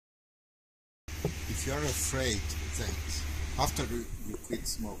if you're afraid that after you quit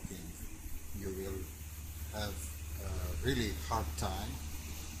smoking you will have a really hard time,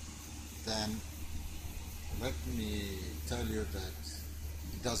 then let me tell you that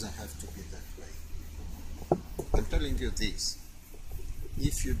it doesn't have to be that way. I'm telling you this: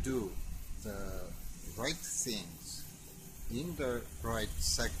 if you do the right things in the right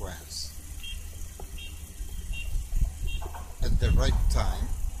sequence at the right time,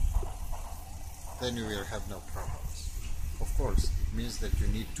 then you will have no problems. Of course, it means that you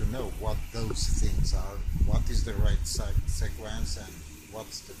need to know what those things are, what is the right sequence, and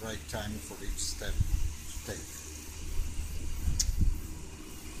what's the right time for each step to take.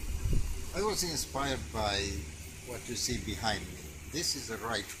 I was inspired by what you see behind me. This is a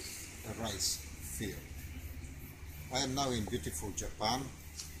rice field. I am now in beautiful Japan.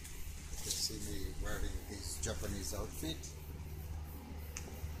 You can see me wearing this Japanese outfit.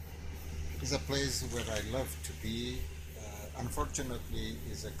 It's a place where I love to be. Unfortunately,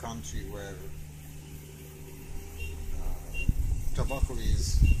 it's a country where tobacco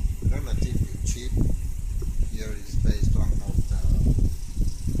is relatively cheap. Here is based on one of the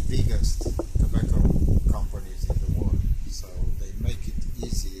biggest tobacco companies in the world, so they make it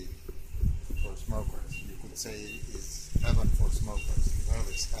easy for smokers. You could say it's heaven for smokers. Well,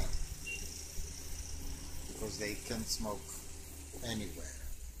 it's hell, because they can't smoke anywhere.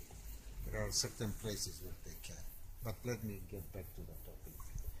 There are certain places where they can. But let me get back to the topic.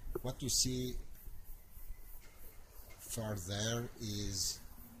 What you see far there is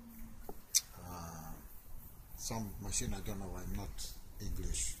some machine. I don't know, I'm not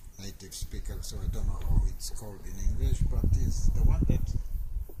English native speaker, so I don't know how it's called in English, but it's the one that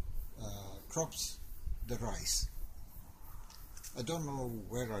crops the rice. I don't know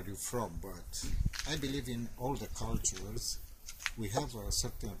where are you from, but I believe in all the cultures we have a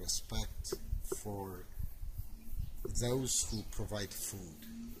certain respect for those who provide food.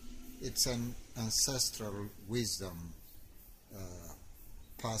 It's an ancestral wisdom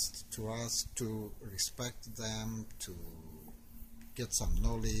passed to us to respect them, to get some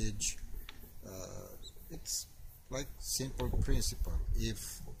knowledge. It's like simple principle.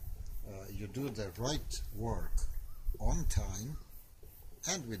 If you do the right work on time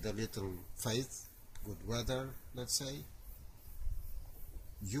and with a little faith, good weather, let's say,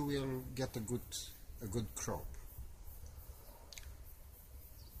 you will get a good crop.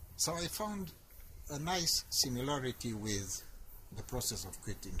 So I found a nice similarity with the process of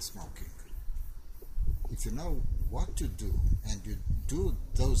quitting smoking. If you know what to do and you do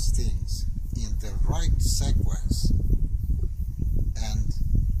those things in the right sequence and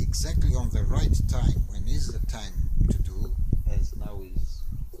exactly on the right time, when is the time to do, as now is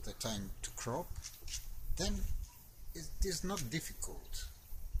the time to crop, then it is not difficult.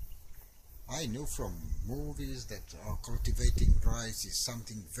 I knew from movies that cultivating rice is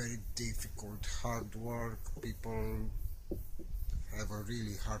something very difficult, hard work, people have a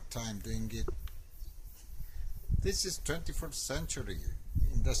really hard time doing it. This is 21st century.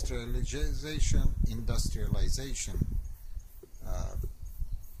 Industrialization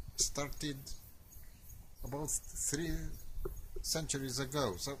started about 3 centuries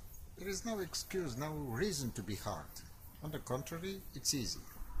ago, so there is no excuse, no reason to be hard. On the contrary, it's easy.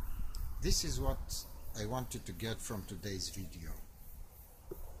 This is what I want you to get from today's video.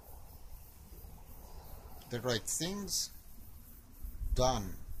 The right things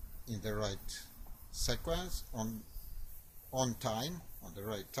done in the right sequence, on time, on the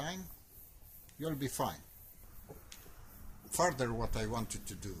right time, you'll be fine. Further, what I want you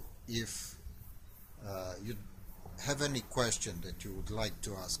to do, if you have any question that you would like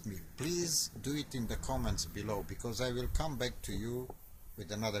to ask me, please do it in the comments below, because I will come back to you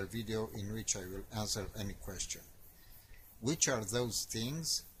with another video in which I will answer any question. Which are those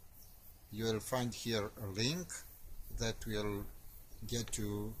things? You will find here a link that will get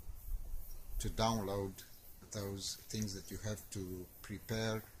you to download those things that you have to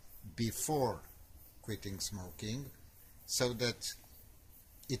prepare before quitting smoking, so that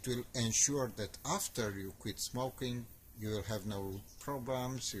it will ensure that after you quit smoking you will have no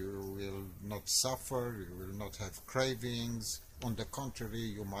problems, you will not suffer, you will not have cravings. On the contrary,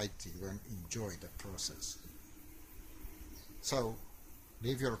 you might even enjoy the process. So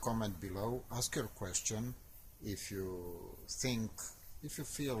leave your comment below, ask your question. If you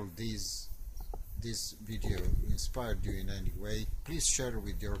feel this video inspired you in any way, please share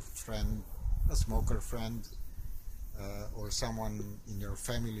with your friend, a smoker friend, or someone in your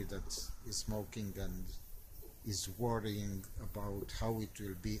family that is smoking and is worrying about how it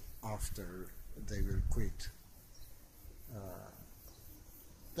will be after they will quit.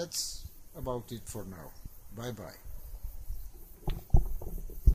 That's about it for now. Bye bye.